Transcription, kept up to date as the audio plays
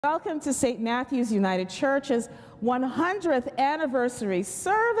Welcome to St. Matthew's United Church's 100th anniversary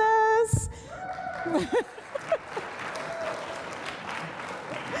service.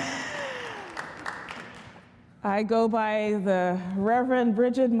 I go by the Reverend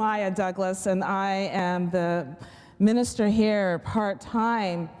Brigid Maya Douglas, and I am the minister here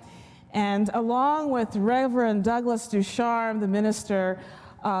part-time. And along with Reverend Douglas Ducharme, the minister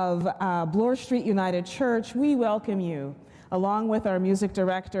of Bloor Street United Church, we welcome you, along with our music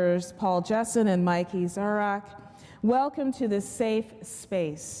directors, Paul Jessen and Mikey Zarak. Welcome to this safe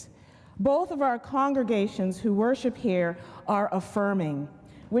space. Both of our congregations who worship here are affirming,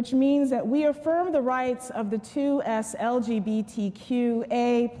 which means that we affirm the rights of the 2S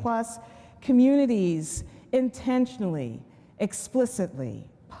LGBTQA+ communities intentionally, explicitly,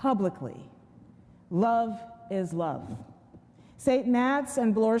 publicly. Love is love. St. Matt's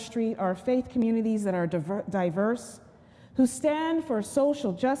and Bloor Street are faith communities that are diverse, who stand for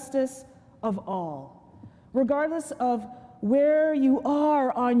social justice of all. Regardless of where you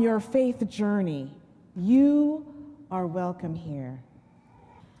are on your faith journey, you are welcome here.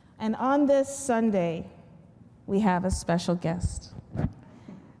 And on this Sunday, we have a special guest,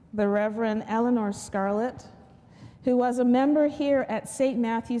 the Reverend Eleanor Scarlett, who was a member here at St.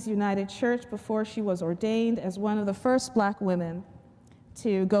 Matthew's United Church before she was ordained as one of the first Black women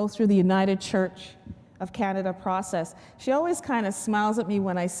to go through the United Church of Canada process. She always kind of smiles at me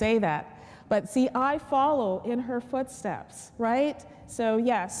when I say that, but see, I follow in her footsteps, right? So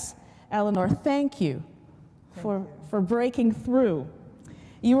yes, Eleanor, thank you for breaking through.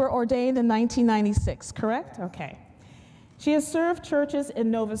 You were ordained in 1996, correct? Okay. She has served churches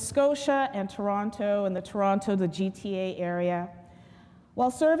in Nova Scotia and Toronto, and the GTA area. While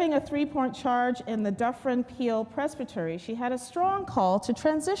serving a 3-point charge in the Dufferin-Peel Presbytery, she had a strong call to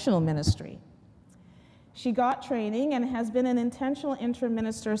transitional ministry. She got training and has been an intentional interim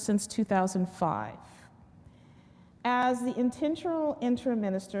minister since 2005. As the intentional interim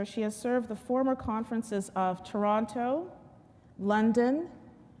minister, she has served the former conferences of Toronto, London,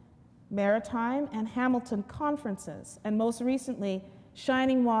 Maritime, and Hamilton conferences, and most recently,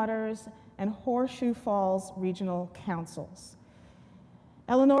 Shining Waters and Horseshoe Falls regional councils.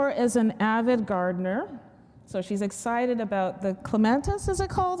 Eleanor is an avid gardener, so she's excited about the clematis, is it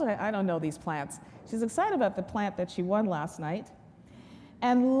called? I don't know these plants. She's excited about the plant that she won last night,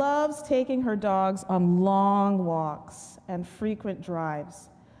 and loves taking her dogs on long walks and frequent drives.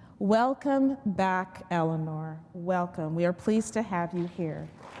 Welcome back, Eleanor. Welcome. We are pleased to have you here.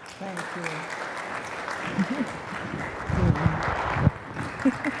 Thank you.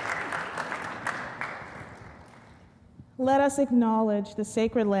 Let us acknowledge the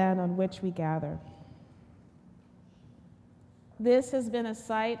sacred land on which we gather. This has been a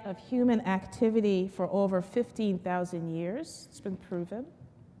site of human activity for over 15,000 years. It's been proven.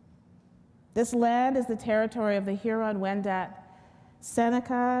 This land is the territory of the Huron-Wendat,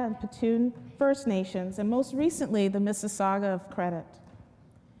 Seneca, and Petun First Nations, and most recently, the Mississauga of Credit.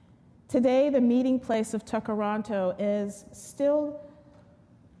 Today, the meeting place of Tkaronto is still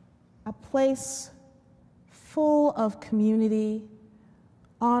a place full of community,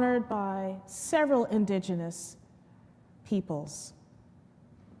 honored by several Indigenous peoples.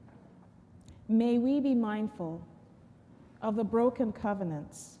 May we be mindful of the broken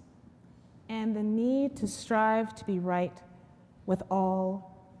covenants and the need to strive to be right with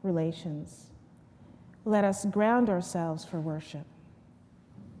all relations. Let us ground ourselves for worship.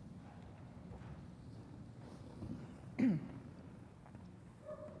 Yeah,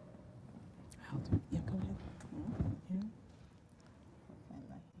 go ahead. Yeah.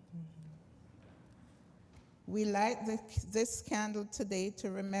 We light this candle today to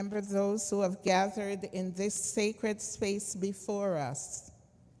remember those who have gathered in this sacred space before us.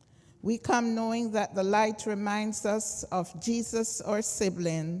 We come knowing that the light reminds us of Jesus, our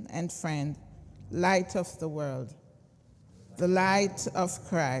sibling and friend, light of the world, the light of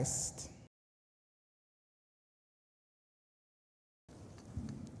Christ.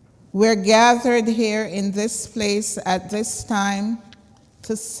 We're gathered here in this place at this time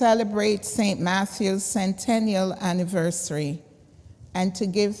to celebrate St. Matthew's centennial anniversary and to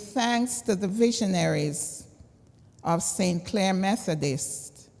give thanks to the visionaries of St. Clair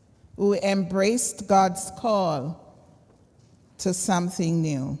Methodist who embraced God's call to something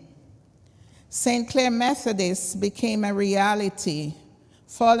new. St. Clair Methodist became a reality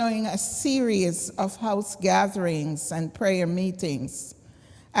following a series of house gatherings and prayer meetings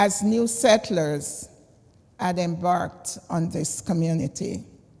as new settlers had embarked on this community.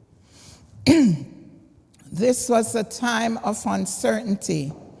 This was a time of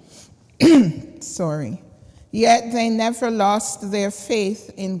uncertainty, yet they never lost their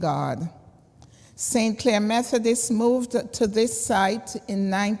faith in God. St. Clair Methodist moved to this site in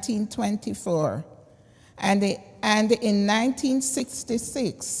 1924, and in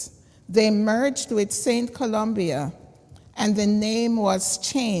 1966, they merged with St. Columbia, and the name was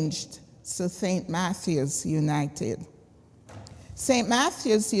changed to St. Matthew's United. St.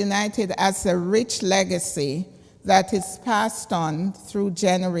 Matthew's United has a rich legacy that is passed on through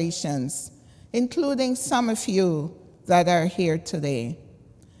generations, including some of you that are here today.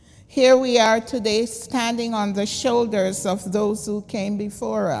 Here we are today standing on the shoulders of those who came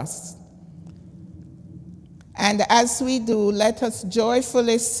before us. And as we do, let us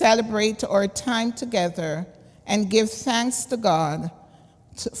joyfully celebrate our time together and give thanks to God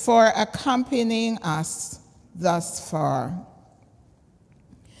for accompanying us thus far.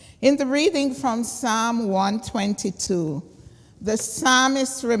 In the reading from Psalm 122, the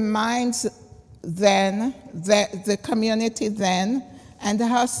psalmist reminds the community then and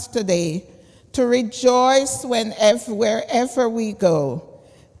us today to rejoice wherever we go.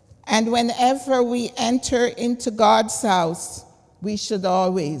 And whenever we enter into God's house, we should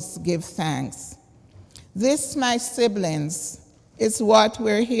always give thanks. This, my siblings, is what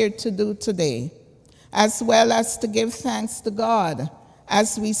we're here to do today, as well as to give thanks to God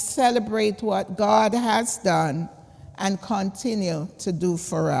as we celebrate what God has done and continue to do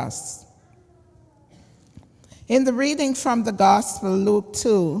for us. In the reading from the Gospel, Luke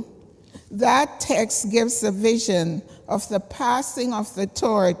 2, that text gives a vision of the passing of the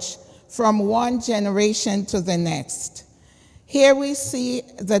torch from one generation to the next. Here we see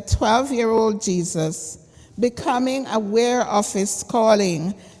the 12-year-old Jesus becoming aware of his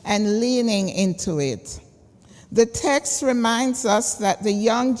calling and leaning into it. The text reminds us that the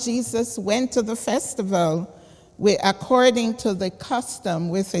young Jesus went to the festival according to the custom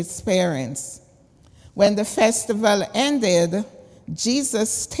with his parents. When the festival ended, Jesus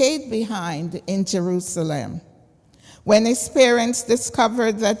stayed behind in Jerusalem. When his parents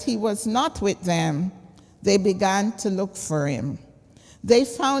discovered that he was not with them, they began to look for him. They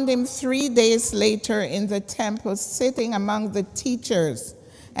found him 3 days later in the temple, sitting among the teachers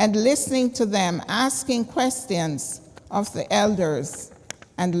and listening to them, asking questions of the elders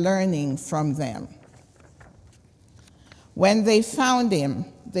and learning from them. When they found him,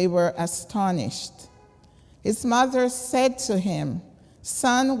 they were astonished. His mother said to him,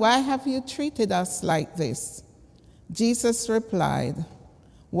 "Son, why have you treated us like this?" Jesus replied,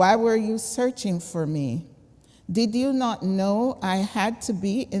 "Why were you searching for me? Did you not know I had to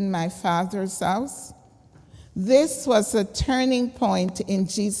be in my Father's house?" This was a turning point in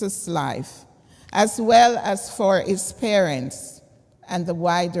Jesus' life, as well as for his parents and the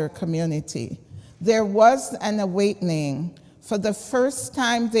wider community. There was an awakening. For the first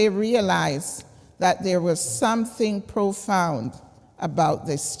time, they realized that there was something profound about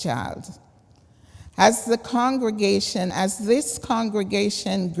this child. As this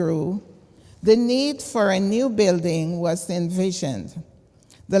congregation grew, the need for a new building was envisioned.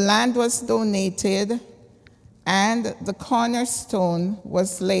 The land was donated, and the cornerstone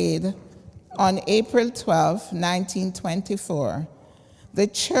was laid on April 12, 1924. The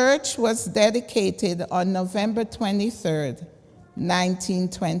church was dedicated on November 23,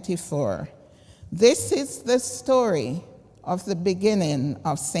 1924. This is the story of the beginning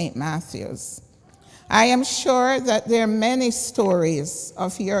of St. Matthew's. I am sure that there are many stories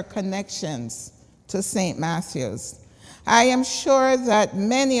of your connections to St. Matthew's. I am sure that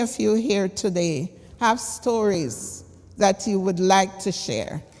many of you here today have stories that you would like to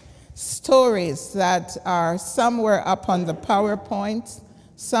share. Stories that are somewhere up on the PowerPoint,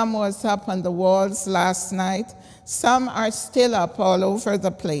 some was up on the walls last night, some are still up all over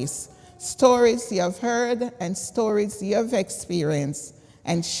the place. Stories you have heard and stories you have experienced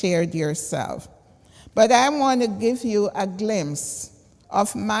and shared yourself. But I want to give you a glimpse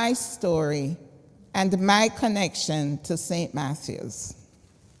of my story and my connection to St. Matthew's.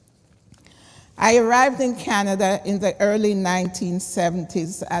 I arrived in Canada in the early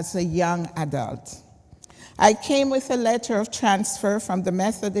 1970s as a young adult. I came with a letter of transfer from the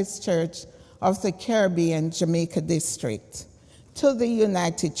Methodist Church of the Caribbean, Jamaica District, to the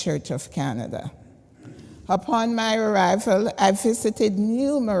United Church of Canada. Upon my arrival, I visited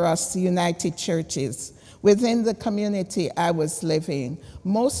numerous United churches within the community I was living.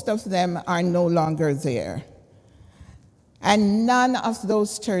 Most of them are no longer there. And none of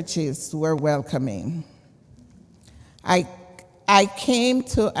those churches were welcoming. I came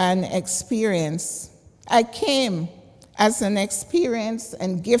as an experienced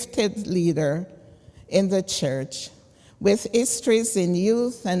and gifted leader in the church with histories in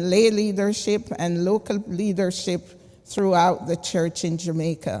youth and lay leadership and local leadership throughout the church in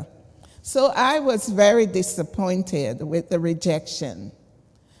Jamaica. So I was very disappointed with the rejection.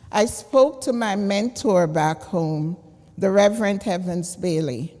 I spoke to my mentor back home, the Reverend Evans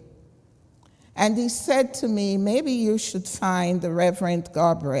Bailey, and he said to me, maybe you should find the Reverend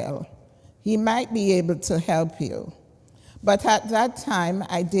Gabriel. He might be able to help you. But at that time,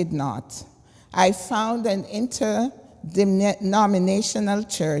 I did not. I found an interdenominational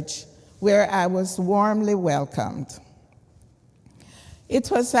church where I was warmly welcomed. It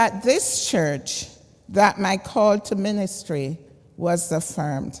was at this church that my call to ministry was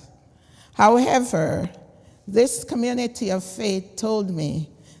affirmed. However, this community of faith told me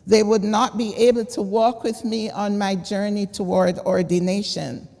they would not be able to walk with me on my journey toward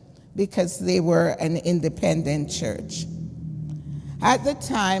ordination because they were an independent church. At the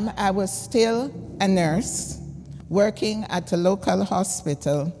time, I was still a nurse working at a local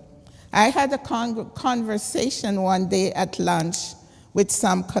hospital. I had a conversation one day at lunch with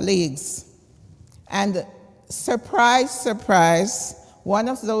some colleagues. And surprise, surprise, one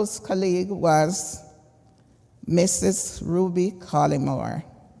of those colleagues was Mrs. Ruby Collymore,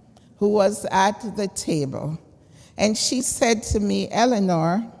 who was at the table. And she said to me,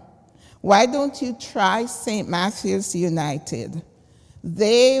 Eleanor, why don't you try St. Matthew's United?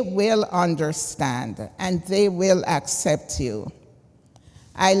 They will understand and they will accept you.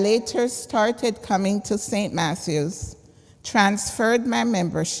 I later started coming to St. Matthew's, transferred my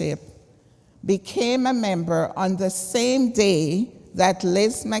membership, became a member on the same day that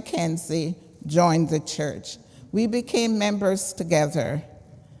Liz Mackenzie joined the church. We became members together.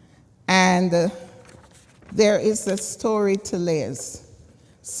 And there is a story to Liz.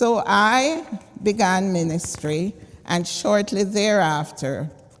 So I began ministry, and shortly thereafter,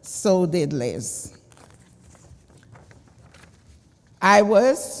 so did Liz. I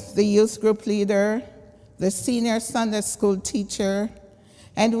was the youth group leader, the senior Sunday school teacher,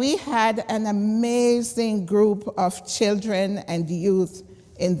 and we had an amazing group of children and youth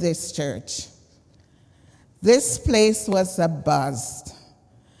in this church. This place was abuzz.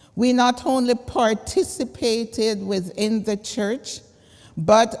 We not only participated within the church,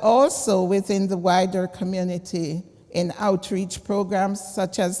 but also within the wider community in outreach programs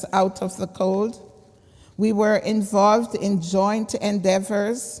such as Out of the Cold. We were involved in joint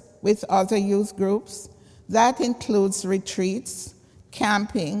endeavors with other youth groups. That includes retreats,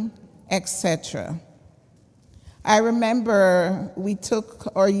 camping, etc. I remember we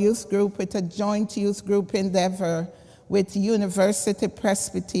took our youth group with a joint youth group endeavor with University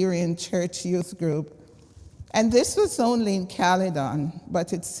Presbyterian Church Youth Group. And this was only in Caledon,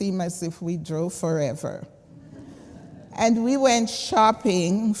 but it seemed as if we drove forever. And we went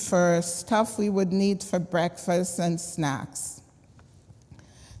shopping for stuff we would need for breakfast and snacks.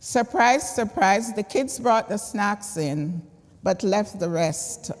 Surprise, surprise, the kids brought the snacks in, but left the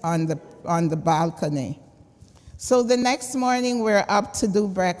rest on the balcony. So the next morning, we're up to do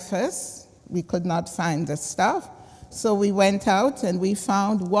breakfast. We could not find the stuff, so we went out and we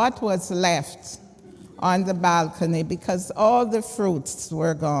found what was left on the balcony because all the fruits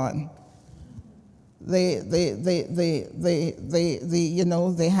were gone. The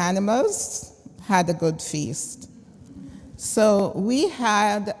animals had a good feast. So we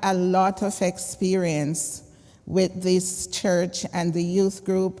had a lot of experience with this church and the youth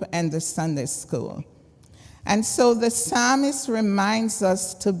group and the Sunday school. And so the psalmist reminds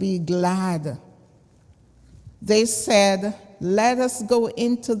us to be glad. They said, let us go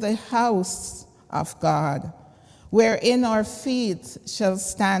into the house of God, wherein our feet shall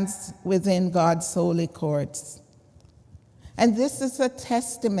stand within God's holy courts. And this is a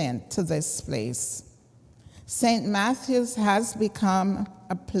testament to this place. St. Matthew's has become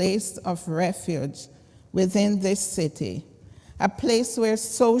a place of refuge within this city, a place where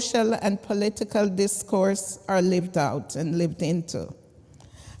social and political discourse are lived out and lived into.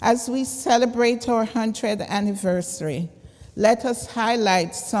 As we celebrate our 100th anniversary, let us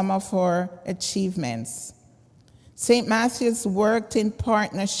highlight some of our achievements. St. Matthew's worked in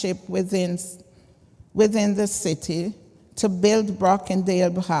partnership within the city to build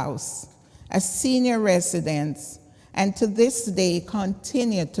Brockendale House, a senior residence, and to this day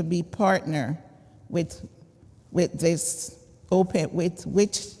continue to be partner with this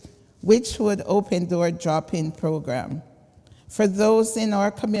which would open door drop-in program for those in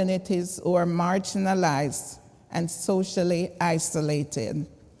our communities who are marginalized and socially isolated.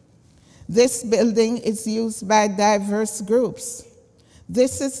 This building is used by diverse groups.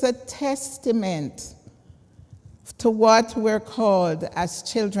 This is a testament to what we're called as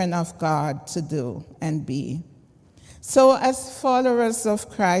children of God to do and be. So as followers of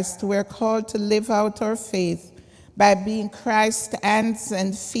Christ, we're called to live out our faith by being Christ's hands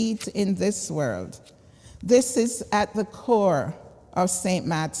and feet in this world. This is at the core of St.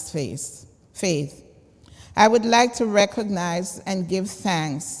 Matt's faith. I would like to recognize and give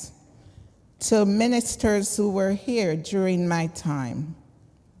thanks to ministers who were here during my time,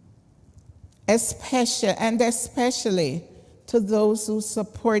 especially to those who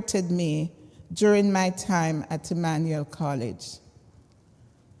supported me during my time at Emmanuel College.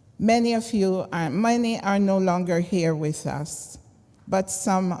 Many are no longer here with us, but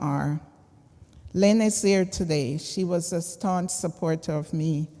some are. Lynn is here today. She was a staunch supporter of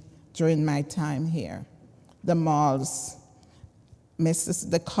me during my time here. The Malls,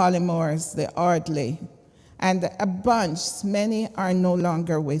 the Collymores, the Ardley, and a bunch, many are no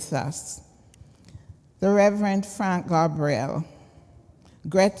longer with us. The Reverend Frank Gabriel,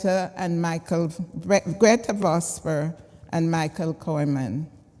 Greta Vosper, and Michael Koeman.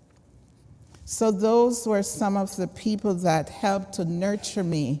 So those were some of the people that helped to nurture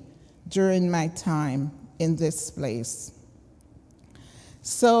me during my time in this place.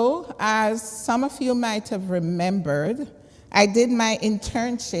 So, as some of you might have remembered, I did my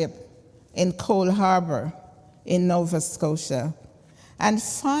internship in Cole Harbor in Nova Scotia. And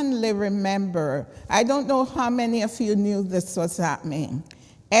fondly remember, I don't know how many of you knew this was happening.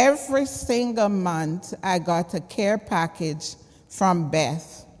 Every single month, I got a care package from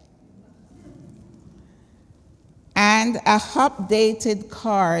Beth and a updated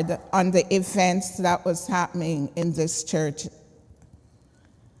card on the events that was happening in this church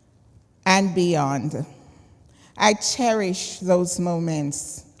and beyond. I cherish those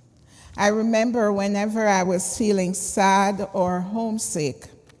moments. I remember whenever I was feeling sad or homesick,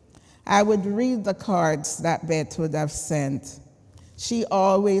 I would read the cards that Beth would have sent. She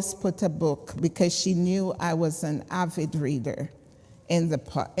always put a book because she knew I was an avid reader in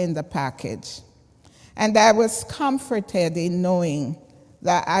the package. And I was comforted in knowing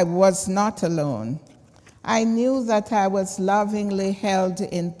that I was not alone. I knew that I was lovingly held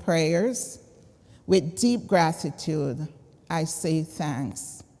in prayers. With deep gratitude, I say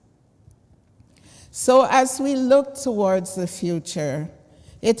thanks. So as we look towards the future,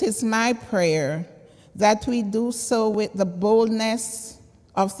 it is my prayer that we do so with the boldness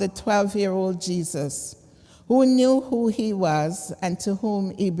of the 12-year-old Jesus, who knew who he was and to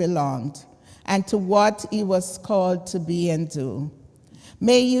whom he belonged, and to what he was called to be and do.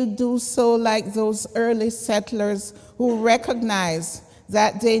 May you do so like those early settlers who recognized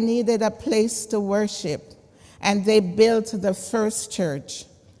that they needed a place to worship, and they built the first church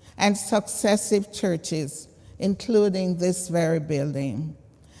and successive churches, including this very building.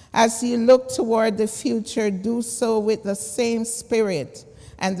 As you look toward the future, do so with the same spirit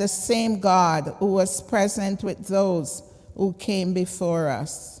and the same God who was present with those who came before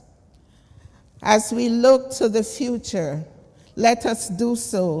us. As we look to the future, let us do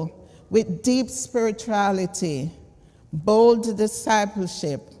so with deep spirituality, bold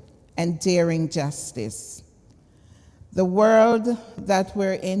discipleship, and daring justice. The world that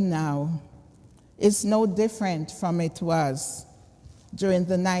we're in now is no different from it was during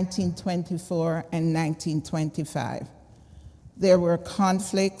the 1924 and 1925. There were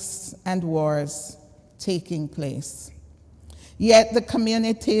conflicts and wars taking place. Yet the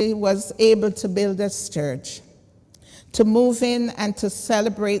community was able to build this church, to move in and to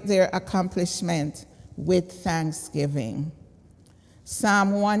celebrate their accomplishment with thanksgiving.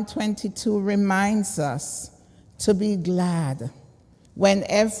 Psalm 122 reminds us to be glad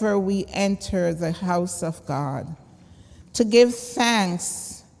whenever we enter the house of God, to give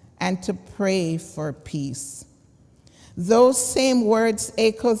thanks and to pray for peace. Those same words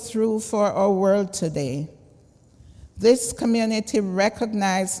echo through for our world today. This community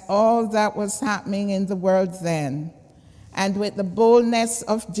recognized all that was happening in the world then, and with the boldness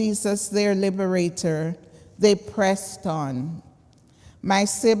of Jesus, their liberator, they pressed on. My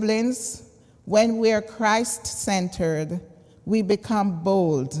siblings, when we are Christ-centered, we become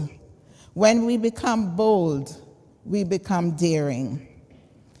bold. When we become bold, we become daring.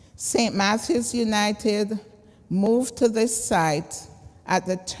 St. Matthew's United moved to this site at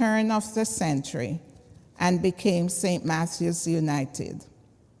the turn of the century and became St. Matthew's United,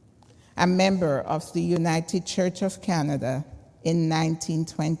 a member of the United Church of Canada in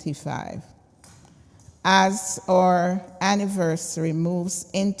 1925. As our anniversary moves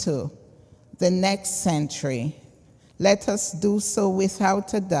into the next century, let us do so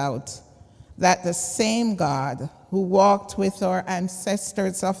without a doubt that the same God who walked with our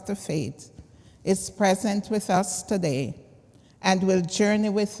ancestors of the faith is present with us today and will journey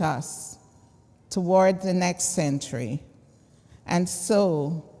with us toward the next century. And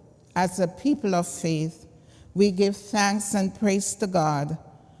so, as a people of faith, we give thanks and praise to God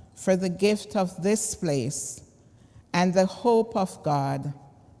for the gift of this place and the hope of God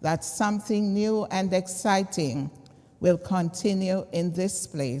that something new and exciting will continue in this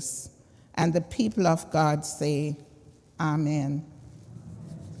place. And the people of God say, Amen.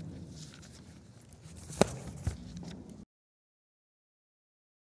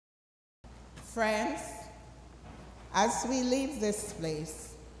 Friends, as we leave this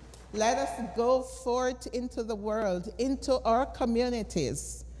place, let us go forth into the world, into our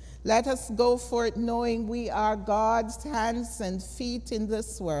communities. Let us go forth knowing we are God's hands and feet in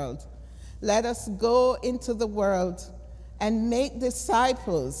this world. Let us go into the world and make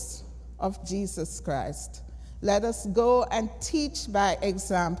disciples of Jesus Christ. Let us go and teach by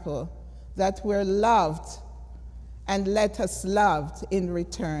example that we're loved, and let us love in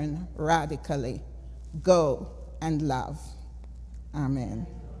return radically. Go and love. Amen.